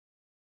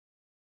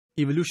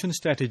Evolution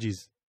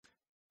strategies.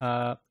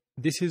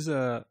 This is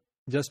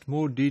just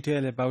more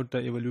detail about the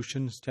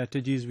evolution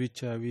strategies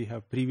which we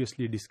have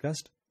previously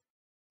discussed.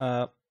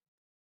 The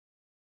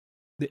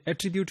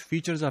attribute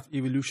features of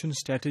evolution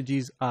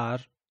strategies are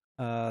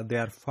they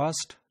are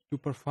fast to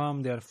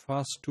perform, they are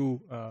fast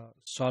to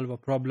solve a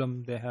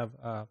problem, they have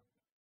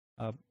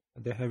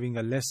they're having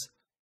a less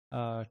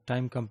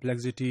time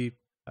complexity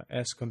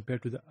as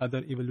compared to the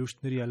other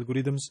evolutionary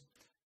algorithms.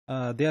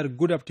 They are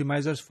good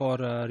optimizers for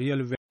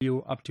real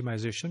value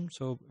optimization.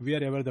 So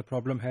wherever the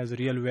problem has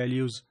real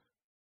values,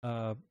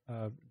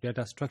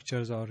 data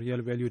structures or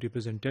real value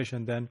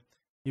representation, then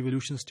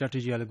evolution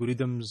strategy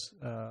algorithms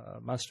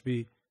must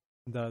be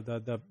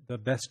the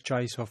best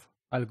choice of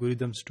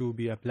algorithms to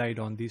be applied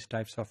on these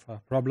types of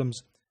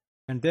problems.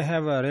 And they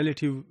have a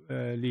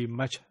relatively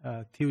much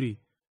theory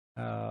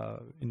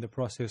in the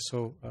process.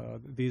 So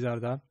these are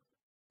the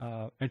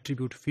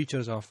attribute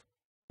features of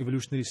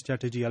evolutionary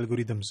strategy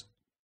algorithms.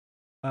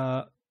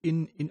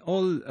 In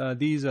all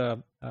these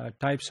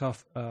types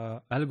of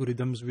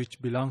algorithms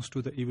which belongs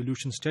to the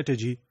evolution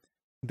strategy,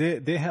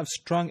 they have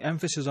strong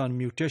emphasis on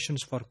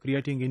mutations for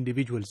creating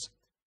individuals.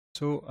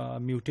 So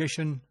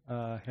mutation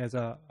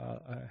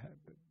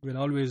will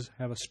always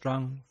have a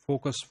strong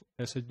focus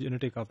as a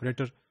genetic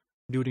operator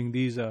during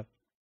these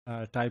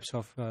types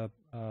of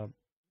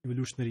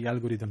evolutionary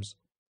algorithms.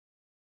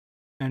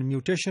 And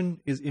mutation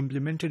is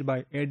implemented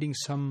by adding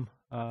some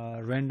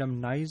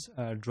random noise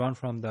drawn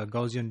from the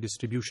Gaussian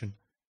distribution.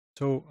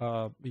 So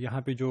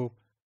यहाँ पे जो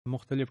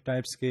मुख्तलिफ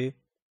types के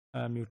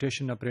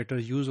mutation operator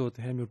use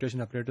होते हैं,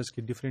 mutation operators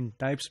के different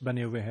types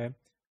बने हुए हैं,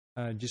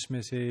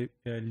 जिसमें से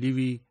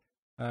लीवी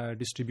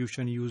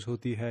डिस्ट्रीब्यूशन यूज़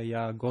होती है,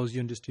 या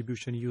गॉसियन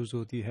डिस्ट्रीब्यूशन यूज़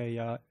होती है,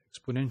 या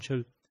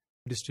एक्सपोनेंशियल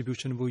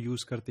डिस्ट्रीब्यूशन वो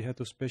यूज़ करते हैं.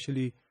 तो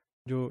स्पेशली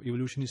जो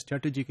इवोल्यूशनरी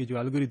स्ट्रेटजी की जो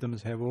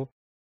एल्गोरिदम्स है वो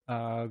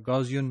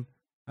गॉसियन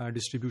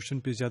डिस्ट्रीब्यूशन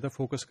पे ज़्यादा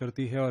फोकस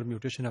करती है, और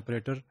म्यूटेशन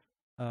ऑपरेटर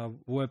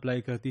वो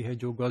अप्लाई करती है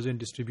जो गॉसियन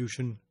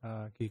डिस्ट्रीब्यूशन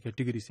की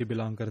कैटेगरी से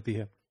बिलोंग करती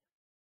है.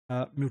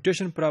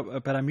 Mutation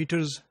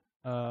parameters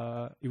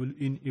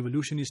in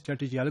evolutionary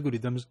strategy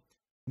algorithms,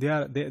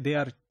 they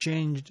are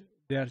changed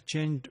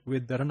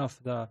with the run of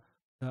the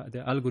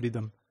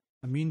algorithm.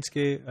 Means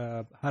के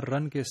हर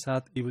रन के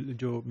साथ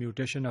जो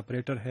म्यूटेशन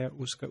ऑपरेटर है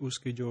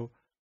उसकी जो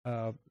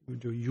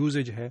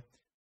यूजेज है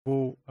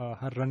वो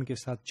हर रन के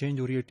साथ चेंज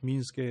हो रही है. इट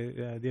मीन्स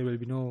के there will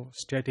be no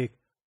static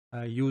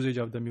usage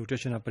of the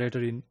mutation operator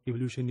in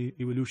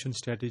evolution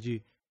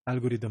strategy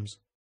algorithms.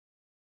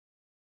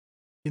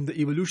 In the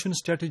evolution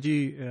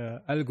strategy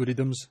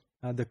algorithms,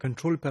 the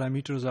control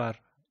parameters are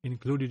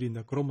included in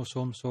the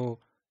chromosome, so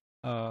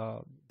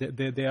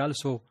they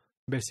also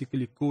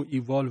basically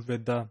co-evolve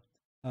with the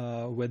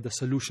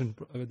solution,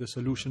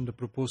 the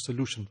proposed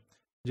solution.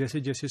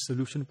 जैसे जैसे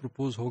solution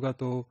propose होगा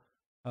तो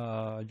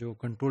जो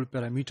control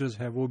parameters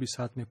है वो भी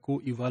साथ में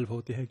co-evolve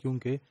होते हैं,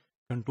 क्योंकि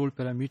कंट्रोल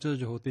पैरामीटर्स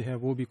जो होते हैं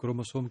वो भी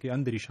क्रोमोसोम के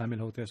अंदर ही शामिल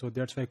होते हैं. So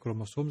that's why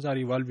chromosomes are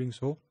evolving,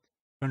 so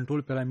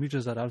control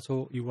parameters are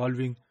also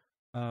evolving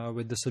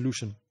with the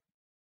solution.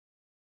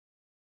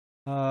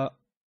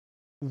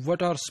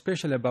 What are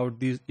special about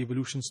these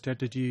evolution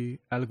strategy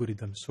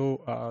algorithms? So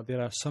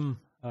there are some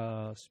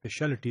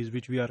specialities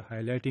which we are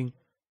highlighting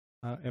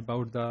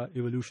about the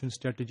evolution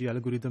strategy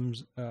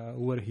algorithms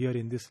over here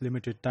in this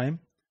limited time.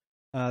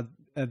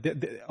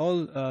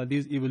 All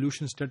these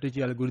evolution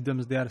strategy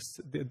algorithms,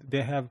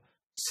 they have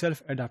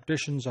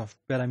self-adaptations of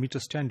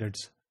parameter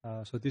standards.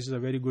 So this is a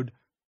very good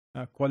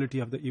quality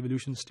of the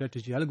evolution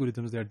strategy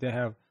algorithms, that they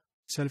have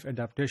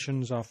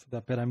self-adaptations of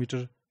the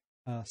parameter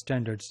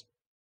standards.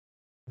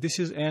 This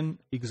is an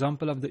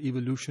example of the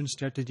evolution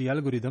strategy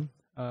algorithm.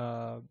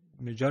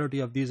 Majority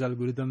of these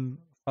algorithms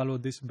follow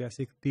this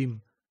basic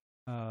theme.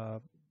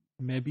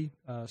 Maybe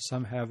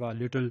some have a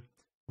little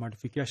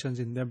modifications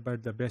in them,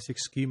 but the basic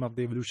scheme of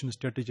the evolution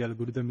strategy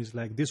algorithm is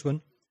like this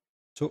one.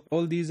 So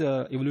all these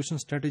evolution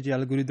strategy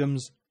algorithms,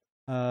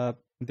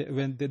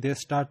 when they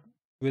start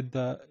with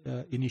the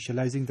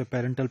initializing the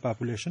parental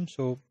population.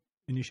 So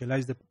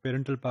initialize the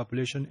parental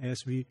population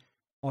as we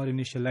are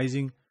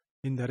initializing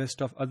in the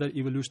rest of other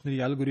evolutionary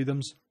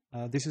algorithms.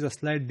 This is a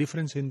slight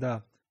difference in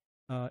the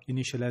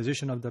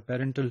initialization of the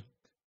parental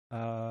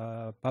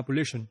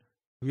population.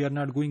 We are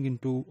not going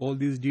into all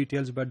these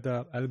details, but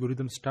the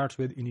algorithm starts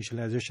with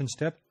initialization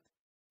step.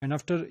 And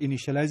after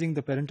initializing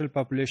the parental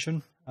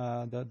population,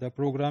 the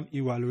program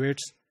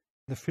evaluates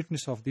the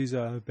fitness of these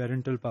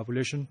parental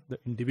population. The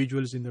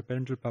individuals in the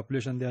parental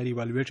population, they are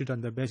evaluated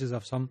on the basis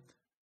of some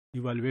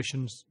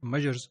evaluations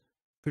measures.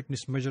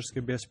 Fitness measures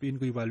के base पे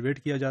इनको evaluate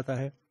किया जाता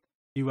है.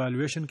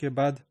 Evaluation के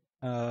बाद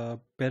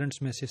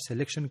parents में से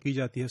selection की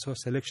जाती है. So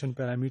selection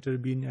parameter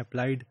being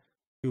applied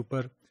के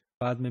ऊपर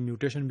बाद में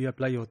म्यूटेशन भी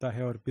अप्लाई होता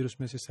है, और फिर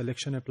उसमें से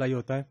सिलेक्शन अप्लाई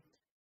होता है.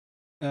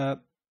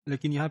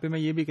 लेकिन यहाँ पे मैं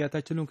ये भी कहता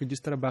चलूँ कि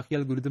जिस तरह बाकी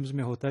एल्गोरिदम्स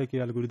में होता है कि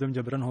एल्गोरिदम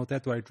जब रन होता है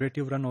तो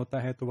आइटरेटिव रन होता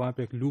है, तो वहाँ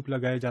पे एक लूप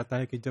लगाया जाता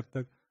है कि जब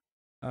तक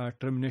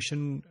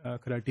टर्मिनेशन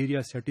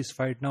क्राइटेरिया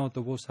सेटिस्फाइड ना हो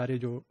तो वो सारे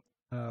जो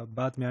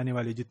बाद में आने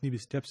वाली जितनी भी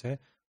स्टेप्स है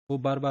वो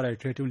बार बार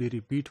आइटरेटिवली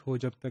रिपीट हो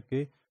जब तक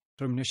कि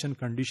टर्मिनेशन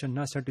कंडीशन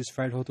ना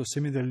सेटिस्फाइड हो. तो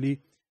similarly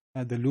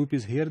the loop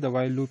is here, the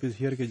while loop is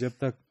here, कि जब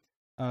तक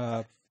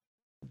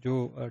जो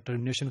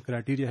टर्मिनेशन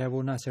क्राइटेरिया है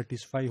वो ना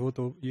सेटिस्फाई हो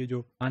तो ये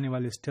जो आने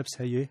वाले स्टेप्स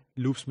है ये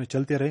लूप्स में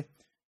चलते रहे.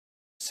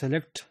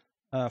 Select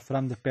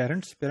from the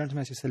parents, parents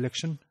में से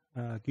सिलेक्शन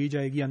की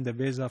जाएगी on the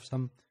base of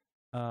some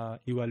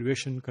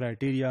evaluation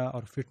criteria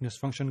और फिटनेस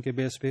फंक्शन के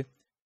बेस पे,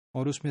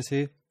 और उसमें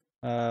से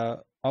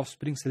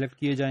ऑफस्प्रिंग सेलेक्ट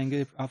किए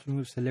जाएंगे.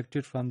 Offspring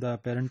selected from the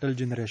parental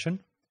generation.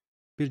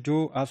 फिर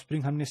जो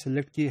ऑफस्प्रिंग हमने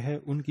सेलेक्ट किए हैं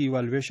उनकी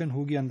इवैल्यूएशन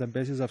होगी on the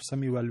basis of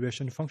some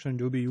evaluation function,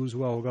 जो भी यूज़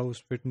हुआ होगा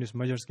उस फिटनेस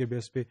मेजर्स के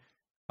बेस पे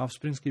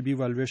ऑफस्प्रिंग्स की भी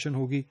इवैल्यूएशन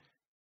होगी.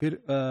 फिर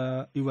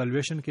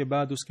इवैल्यूएशन के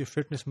बाद उसके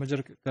फिटनेस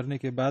मेजर करने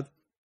के बाद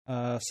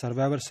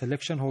सर्वाइवर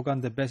सिलेक्शन होगा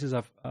on the basis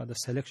of the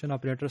selection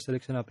operator.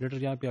 Selection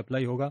operator यहाँ पे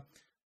अप्लाई होगा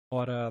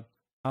और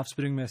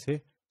ऑफस्प्रिंग में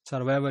से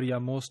सर्वाइवर या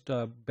most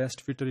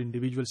best fitter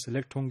individual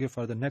select होंगे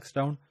फॉर द नेक्स्ट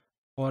राउंड.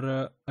 और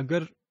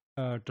अगर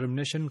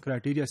टर्मिनेशन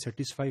क्राइटेरिया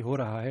सेटिस्फाई हो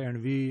रहा है and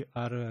we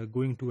are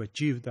going to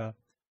achieve the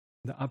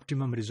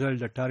optimum result,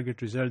 the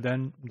target result,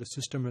 then the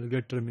system will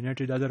get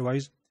terminated.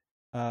 Otherwise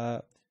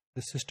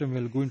the system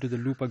will go into the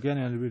loop again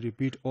and will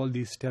repeat all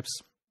these steps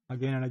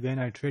again and again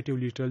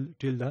iteratively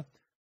till the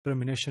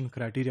termination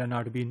criteria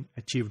not being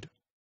achieved.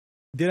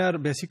 There are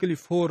basically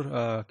four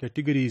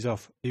categories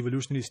of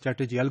evolutionary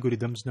strategy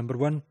algorithms. Number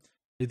one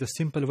is the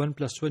simple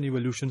 1+1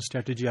 evolution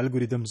strategy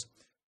algorithms.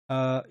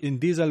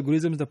 In these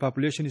algorithms, the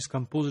population is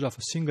composed of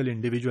a single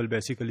individual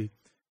basically,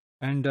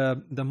 and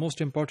the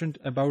most important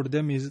about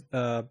them is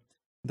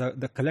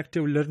the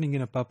collective learning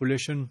in a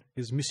population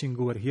is missing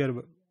over here.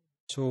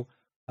 So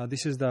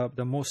this is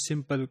the most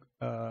simple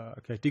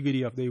category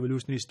of the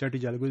evolutionary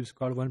strategy algorithms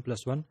called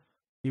 1+1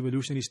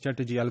 evolutionary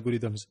strategy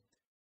algorithms.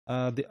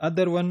 The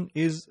other one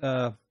is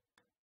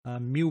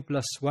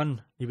mu+1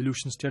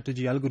 evolution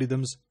strategy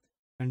algorithms,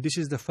 and this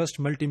is the first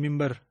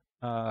multi-member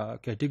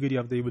category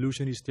of the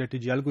evolutionary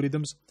strategy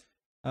algorithms.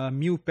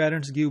 Mu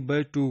parents give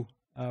birth to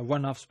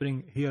one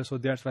offspring here, so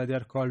that's why they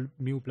are called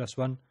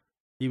mu+1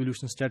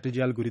 evolution strategy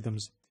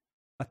algorithms.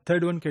 A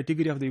third one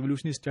category of the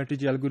evolutionary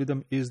strategy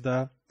algorithm is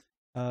the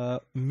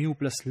mu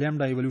plus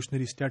lambda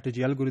evolutionary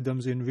strategy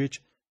algorithms, in which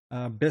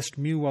best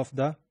mu of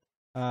the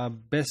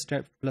best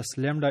plus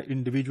lambda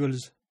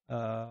individuals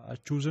are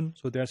chosen,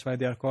 so that's why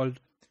they are called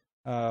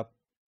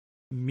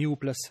mu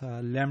plus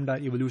lambda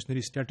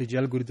evolutionary strategy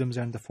algorithms.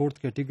 And the fourth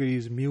category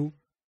is mu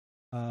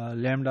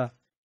lambda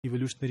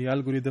evolutionary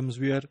algorithms,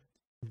 where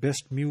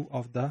best mu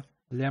of the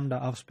lambda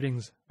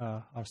offsprings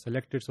are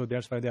selected, so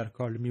that's why they are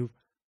called mu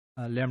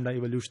lambda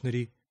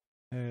evolutionary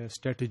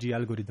strategy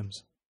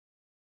algorithms.